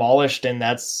being demolished. And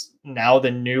that's now the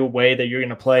new way that you're going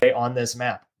to play on this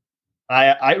map.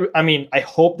 I mean, I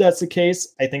hope that's the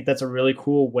case. I think that's a really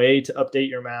cool way to update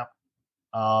your map.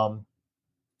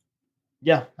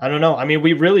 Yeah, I don't know. I mean,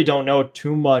 we really don't know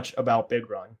too much about Big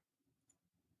Run.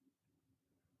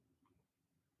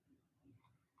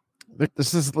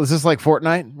 This is like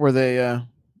Fortnite, where they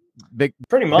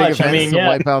pretty much. Big I mean, yeah,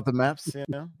 wipe out the maps. You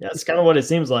know, yeah, it's kind of what it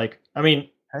seems like. I mean,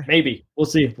 maybe we'll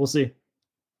see.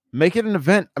 Make it an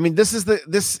event. I mean,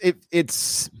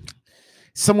 it's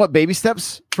somewhat baby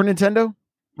steps for Nintendo,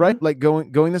 right? Like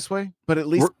going this way, but at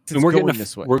least we're getting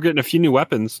this way. We're getting a few new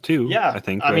weapons too. Yeah, I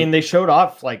think. I mean, they showed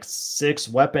off like 6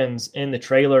 weapons in the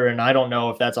trailer, and I don't know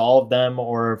if that's all of them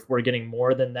or if we're getting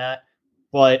more than that.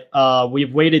 But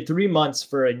we've waited 3 months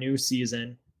for a new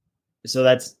season, so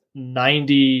that's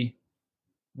 99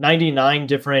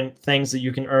 different things that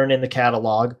you can earn in the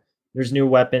catalog. There's new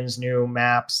weapons, new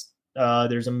maps.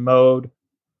 There's a mode,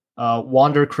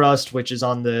 Wander Crust, which is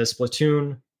on the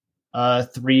Splatoon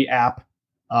 3 app.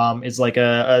 Is like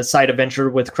a side adventure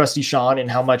with Krusty Sean, and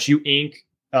how much you ink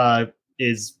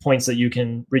is points that you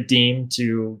can redeem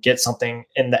to get something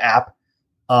in the app.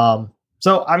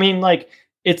 So, I mean, like,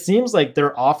 it seems like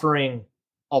they're offering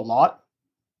a lot,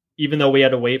 even though we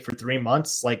had to wait for 3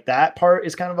 months. Like, that part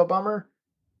is kind of a bummer.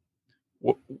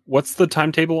 What's the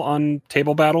timetable on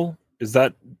Table Battle? Is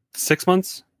that 6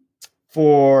 months?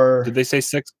 Did they say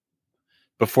 6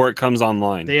 before it comes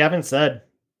online? They haven't said.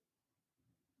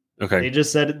 Okay. They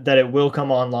just said that it will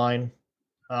come online.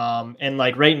 And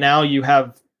like right now you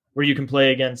have where you can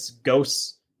play against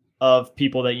ghosts of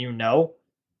people that you know.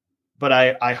 But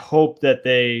I hope that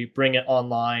they bring it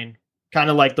online, kind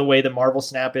of like the way the Marvel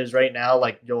Snap is right now.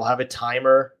 Like, you'll have a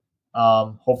timer,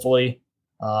 hopefully.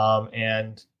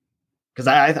 And because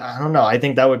I don't know, I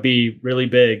think that would be really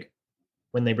big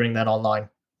when they bring that online.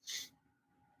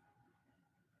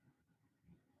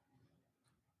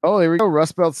 Oh, there we go.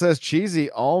 Rustbelt says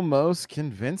cheesy, almost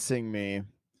convincing me.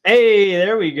 Hey,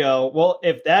 there we go. Well,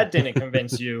 if that didn't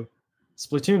convince you,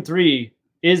 Splatoon 3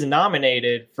 is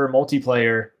nominated for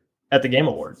multiplayer at the Game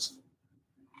Awards.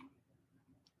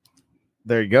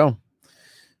 There you go.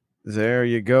 There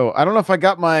you go. I don't know if I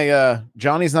got my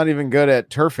Johnny's not even good at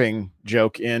turfing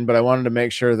joke in, but I wanted to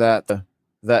make sure that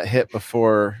that hit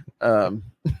before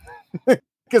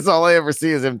because all I ever see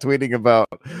is him tweeting about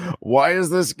why is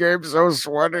this game so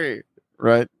sweaty,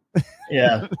 right?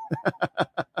 Yeah.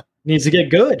 Needs to get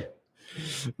good.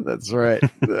 That's right.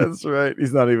 That's right.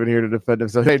 He's not even here to defend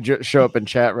himself. Hey, show up in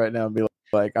chat right now and be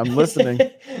like, I'm listening.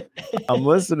 I'm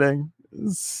listening.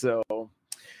 So,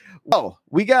 well,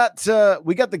 we got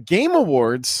the Game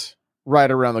Awards right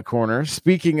around the corner.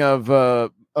 Speaking of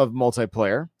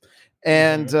multiplayer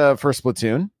and for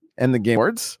Splatoon and the Game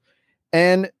Awards,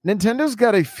 and Nintendo's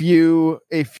got a few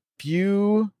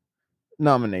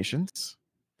nominations.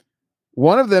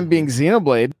 One of them being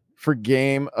Xenoblade for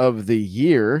Game of the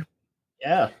Year.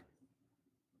 Yeah.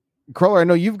 Crawler, I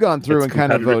know you've gone through and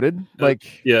kind of voted.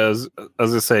 Like, yeah, I was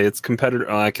gonna say it's competitor.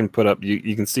 I can put up.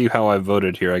 You can see how I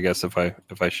voted here. I guess if I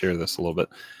share this a little bit.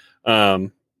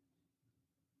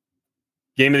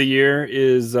 Game of the Year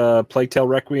is Plague Tale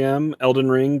Requiem, Elden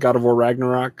Ring, God of War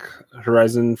Ragnarok,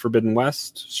 Horizon Forbidden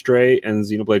West, Stray, and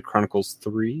Xenoblade Chronicles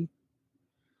 3.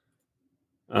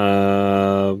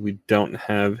 We don't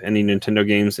have any Nintendo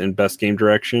games in Best Game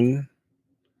Direction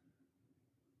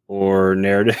or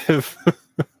Narrative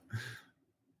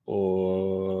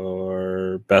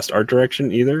or Best Art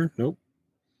Direction either. Nope.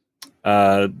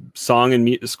 Score and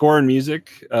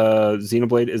music,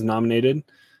 Xenoblade is nominated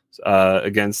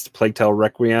against Plague Tale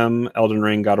Requiem, Elden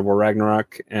Ring, God of War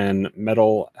Ragnarok, and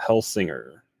Metal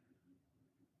Hellsinger.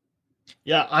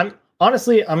 Yeah, I'm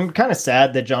kind of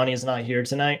sad that Johnny is not here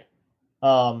tonight.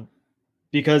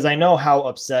 Because I know how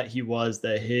upset he was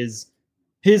that his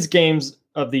games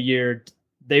of the year,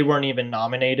 they weren't even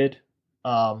nominated.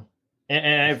 And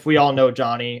if we all know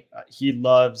Johnny, he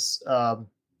loves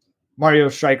Mario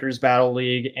Strikers Battle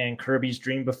League and Kirby's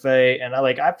Dream Buffet, and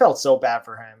I felt so bad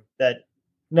for him that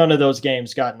none of those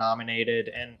games got nominated.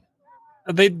 And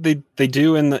they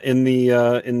do in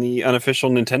the unofficial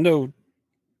Nintendo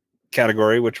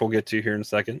category, which we'll get to here in a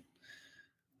second.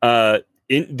 In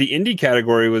the indie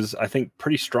category was, I think,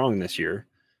 pretty strong this year.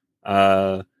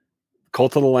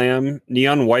 Cult of the Lamb,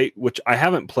 Neon White, which I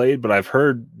haven't played, but I've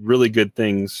heard really good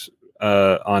things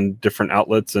on different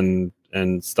outlets and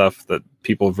stuff that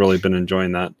people have really been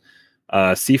enjoying that.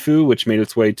 Sifu, which made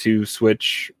its way to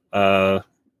Switch, I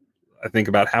think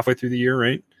about halfway through the year,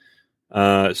 right?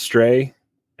 Stray,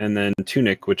 and then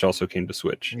Tunic, which also came to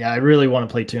Switch. Yeah, I really want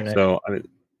to play Tunic. So, I mean,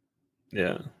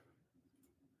 yeah.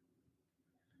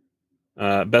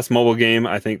 Best mobile game,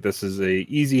 I think this is a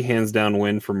easy hands down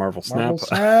win for Marvel Snap.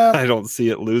 I don't see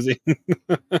it losing.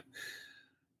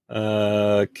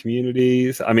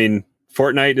 Communities, I mean,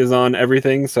 Fortnite is on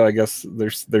everything, so I guess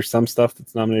there's some stuff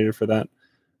that's nominated for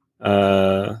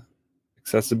that.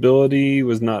 Accessibility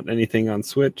was not anything on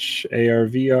Switch. AR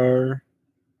VR,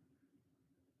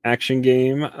 action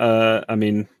game. I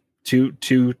mean,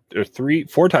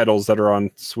 four titles that are on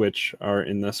Switch are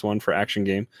in this one for action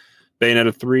game.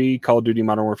 Bayonetta 3, Call of Duty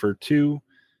Modern Warfare 2,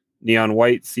 Neon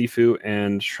White, Sifu,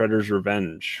 and Shredder's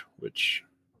Revenge, which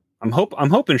I'm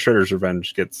hoping Shredder's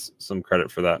Revenge gets some credit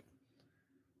for that.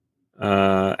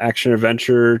 Action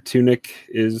adventure, Tunic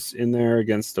is in there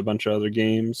against a bunch of other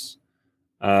games.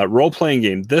 Role-playing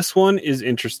game. This one is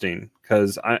interesting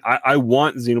because I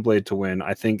want Xenoblade to win.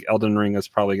 I think Elden Ring is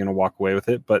probably going to walk away with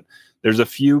it, but there's a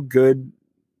few good...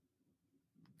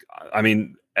 I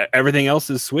mean, everything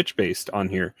else is Switch-based on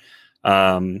here.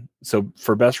 So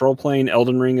for best role-playing,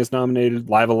 Elden Ring is nominated,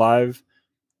 Live Alive,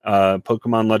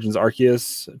 Pokemon Legends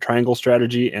Arceus, Triangle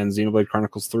Strategy, and Xenoblade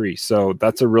Chronicles 3. So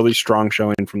that's a really strong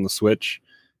showing from the Switch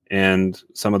and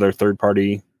some of their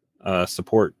third-party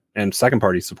support and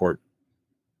second-party support.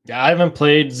 Yeah, I haven't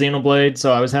played Xenoblade,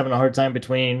 so I was having a hard time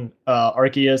between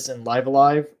Arceus and Live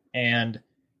Alive, and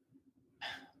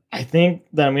I think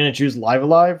that I'm going to choose Live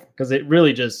Alive because it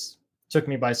really just took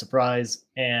me by surprise,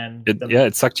 and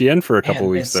it sucked you in for a couple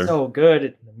weeks there. So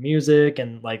good, the music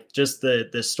and like just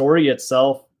the story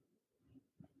itself.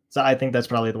 So I think that's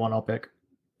probably the one I'll pick.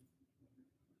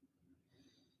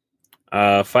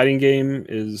 Fighting game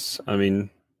is, I mean,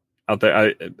 out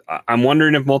there. I'm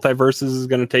wondering if Multiverses is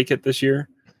going to take it this year,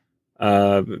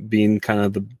 being kind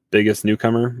of the biggest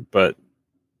newcomer, but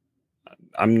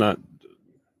I'm not.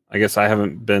 I guess I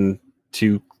haven't been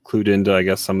too clued into, I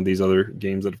guess, some of these other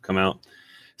games that have come out.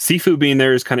 Sifu being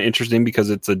there is kind of interesting because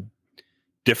it's a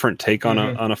different take on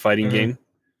a fighting game.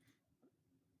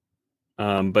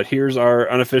 But here's our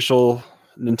unofficial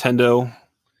Nintendo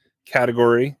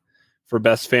category for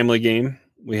best family game.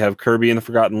 We have Kirby and the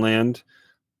Forgotten Land,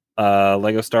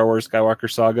 Lego Star Wars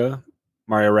Skywalker Saga,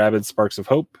 Mario Rabbids Sparks of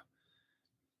Hope,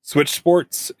 Switch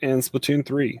Sports, and Splatoon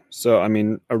 3. So, I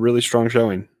mean, a really strong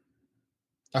showing.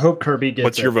 I hope Kirby gets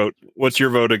What's your vote? What's your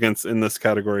vote against in this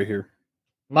category here?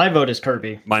 My vote is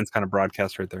Kirby. Mine's kind of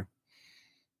broadcast right there.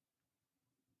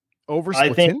 Over Splatoon?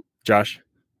 I think, Josh?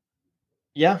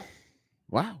 Yeah.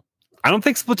 Wow. I don't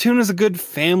think Splatoon is a good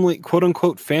family, quote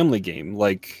unquote, family game.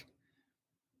 Like,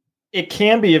 it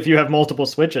can be if you have multiple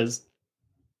Switches.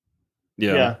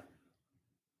 Yeah.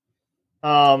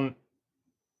 I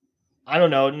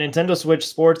don't know. Nintendo Switch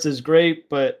Sports is great,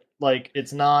 but like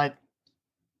it's not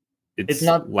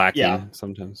lacking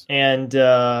sometimes. And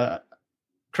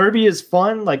Kirby is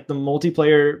fun. Like the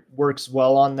multiplayer works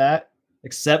well on that,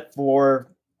 except for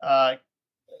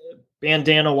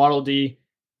Bandana Waddle Dee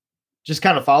just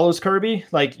kind of follows Kirby.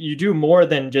 Like you do more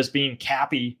than just being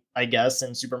Cappy, I guess,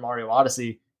 in Super Mario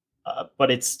Odyssey,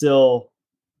 but it's still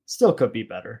could be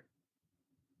better.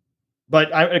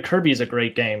 But Kirby is a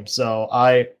great game, so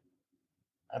I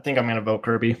think I'm going to vote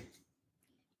Kirby.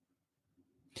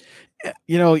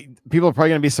 You know, people are probably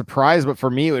going to be surprised, but for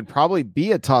me, it would probably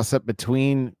be a toss-up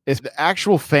between if the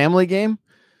actual family game.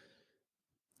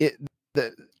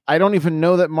 I don't even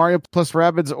know that Mario plus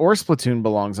Rabbids or Splatoon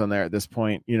belongs on there at this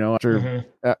point. You know,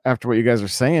 after what you guys are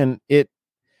saying,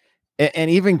 and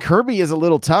even Kirby is a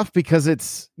little tough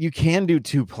because you can do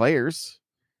 2 players,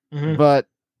 but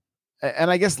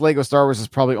and I guess Lego Star Wars is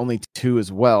probably only 2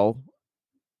 as well.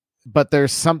 But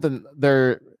there's something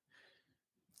there.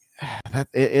 That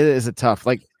it is a tough,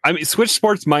 like, I mean, Switch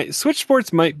Sports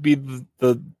might be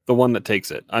the one that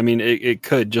takes it. I mean, it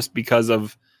could, just because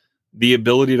of the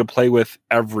ability to play with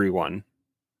everyone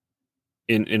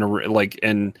in a like,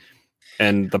 and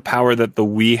the power that the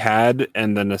Wii had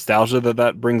and the nostalgia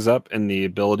that brings up and the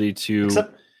ability to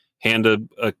hand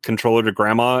a controller to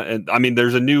grandma. And I mean,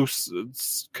 there's a new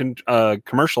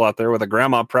commercial out there with a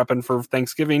grandma prepping for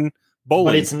Thanksgiving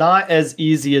bowling. But it's not as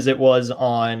easy as it was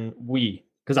on Wii,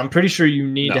 because I'm pretty sure you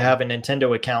need to No. have a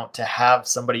Nintendo account to have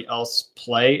somebody else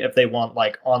play if they want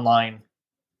like online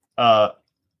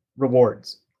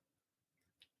rewards.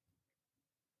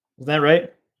 Is that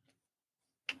right?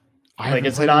 Like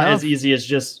it's not as easy as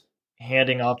just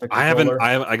handing off a controller.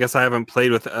 I guess I haven't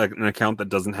played with an account that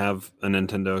doesn't have a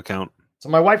Nintendo account. So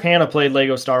my wife Hannah played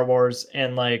Lego Star Wars,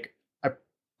 and like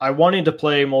I wanted to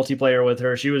play multiplayer with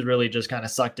her. She was really just kind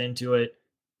of sucked into it.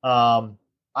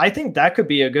 I think that could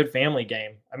be a good family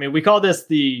game. I mean, we call this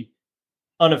the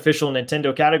unofficial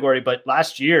Nintendo category, but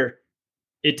last year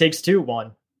It Takes Two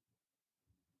won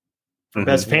for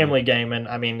best family game, and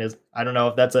I mean, I don't know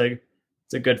if it's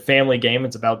a good family game.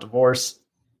 It's about divorce,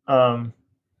 but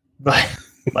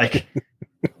like,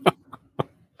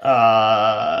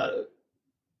 yeah,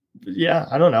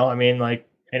 I don't know. I mean, like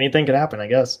anything could happen, I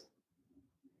guess.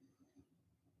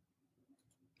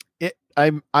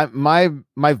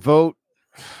 My vote.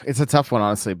 It's a tough one,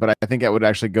 honestly, but I think I would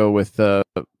actually go with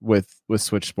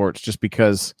Switch Sports, just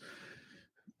because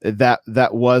that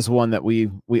was one that we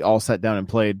all sat down and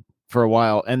played for a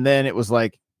while, and then it was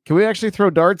like, can we actually throw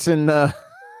darts in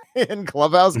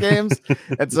Clubhouse games?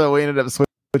 And so we ended up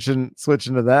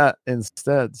switching to that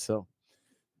instead. So,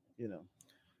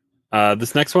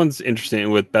 this next one's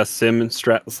interesting with best sim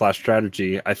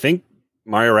strategy. I think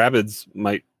Mario Rabbids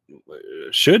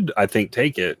should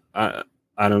take it. I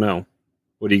don't know.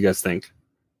 What do you guys think?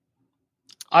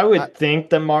 I would think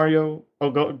that Mario.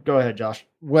 Oh, go ahead, Josh.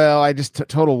 Well, I just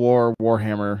Total War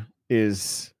Warhammer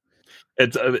is.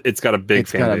 It's got a big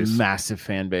fan base. It's got a massive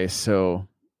fan base. So,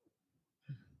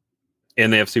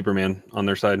 and they have Superman on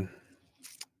their side.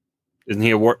 Isn't he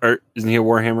a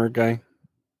Warhammer guy?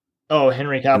 Oh,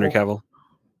 Henry Cavill. Henry Cavill.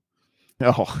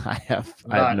 Oh, I have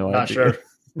no idea. Not sure.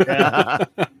 Yeah.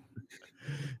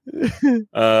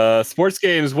 Sports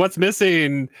games. What's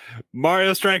missing?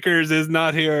 Mario Strikers is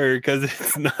not here because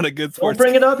it's not a good sports. Don't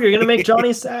bring it up. You're gonna make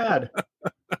Johnny sad.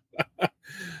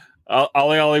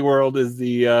 Ollie Ollie World is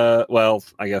the well,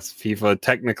 I guess FIFA.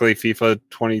 Technically, FIFA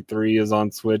 23 is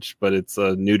on Switch, but it's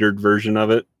a neutered version of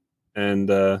it, and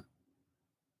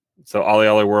so Ollie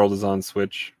Ollie World is on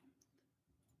Switch.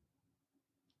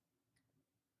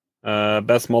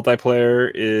 Best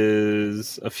multiplayer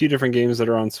is a few different games that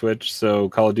are on Switch. So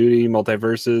Call of Duty,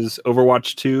 Multiverses,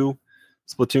 Overwatch 2,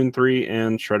 Splatoon 3,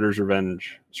 and Shredder's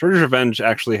Revenge. Shredder's Revenge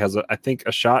actually has, I think,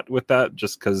 a shot with that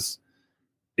just because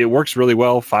it works really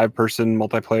well. 5-person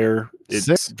multiplayer. It's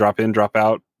 6? Drop in, drop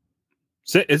out.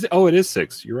 Is it? Oh, it is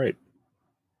 6. You're right.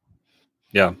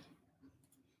 Yeah.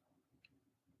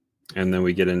 And then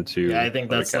we get into... Yeah, I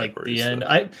think that's like the end.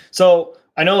 I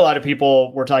know a lot of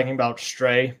people were talking about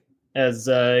Stray as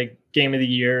a game of the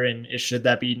year, and should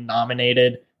that be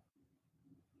nominated?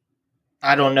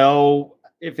 I don't know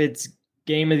if it's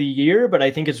game of the year, but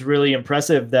I think it's really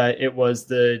impressive that it was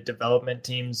the development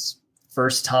team's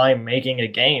first time making a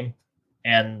game,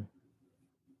 and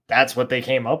that's what they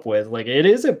came up with. Like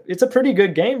it's a pretty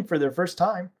good game for their first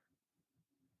time.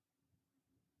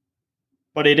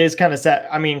 But it is kind of sad.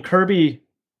 I mean,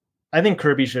 I think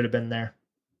Kirby should have been there.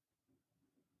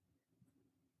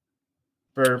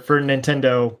 For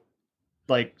Nintendo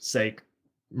sake.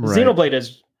 Right. Xenoblade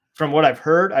is, from what I've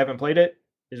heard, I haven't played it,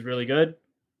 is really good.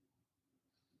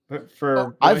 But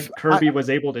for what Kirby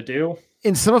was able to do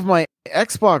in some of my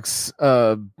Xbox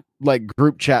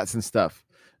group chats and stuff,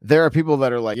 there are people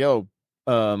that are like, yo,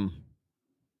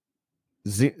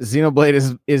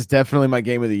 Xenoblade is definitely my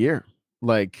game of the year.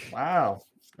 Like, wow,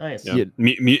 nice. Yeah.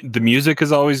 The music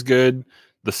is always good.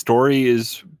 The story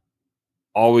is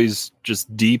always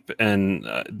just deep, and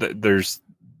there's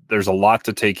a lot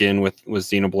to take in with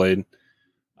Xenoblade.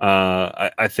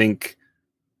 I think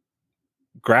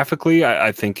graphically,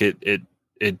 I think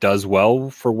it does well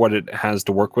for what it has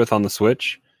to work with on the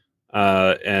Switch,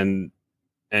 and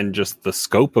just the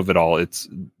scope of it all.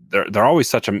 They're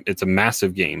always it's a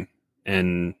massive game,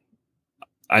 and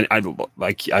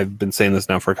I've been saying this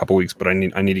now for a couple weeks, but I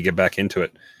need to get back into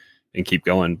it and keep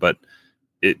going. But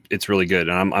it's really good,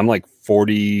 and I'm like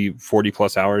 40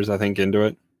 plus hours I think into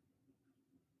it.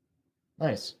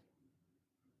 Nice.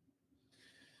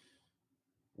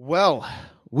 Well,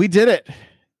 we did it.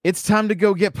 It's time to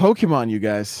go get Pokemon, you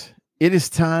guys. It is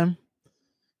time,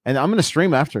 and I'm gonna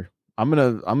stream after. I'm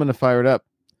gonna fire it up.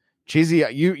 Cheesy,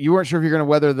 you weren't sure if you're gonna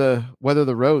weather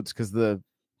the roads because I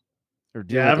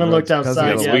haven't looked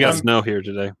outside yet. We got snow here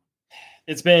today.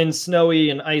 It's been snowy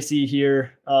and icy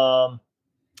here. I'll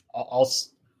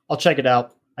check it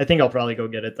out. I think I'll probably go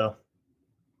get it though.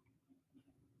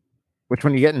 Which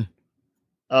one are you getting?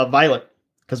 Violet,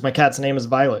 because my cat's name is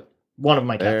Violet. One of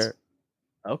my cats.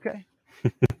 Okay.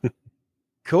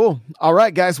 Cool. All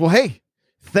right, guys. Well, hey,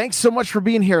 thanks so much for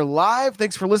being here live.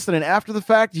 Thanks for listening after the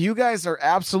fact. You guys are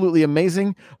absolutely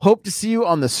amazing. Hope to see you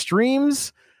on the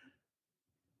streams.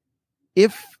 I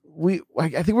think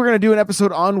we're going to do an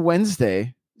episode on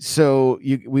Wednesday. So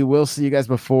we will see you guys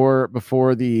before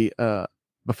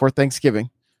Thanksgiving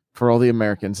for all the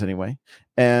Americans anyway.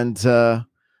 And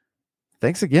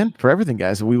thanks again for everything,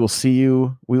 guys. We will see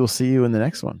you in the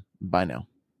next one. Bye now.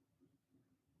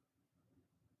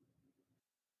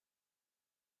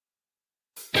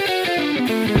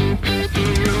 Thank you.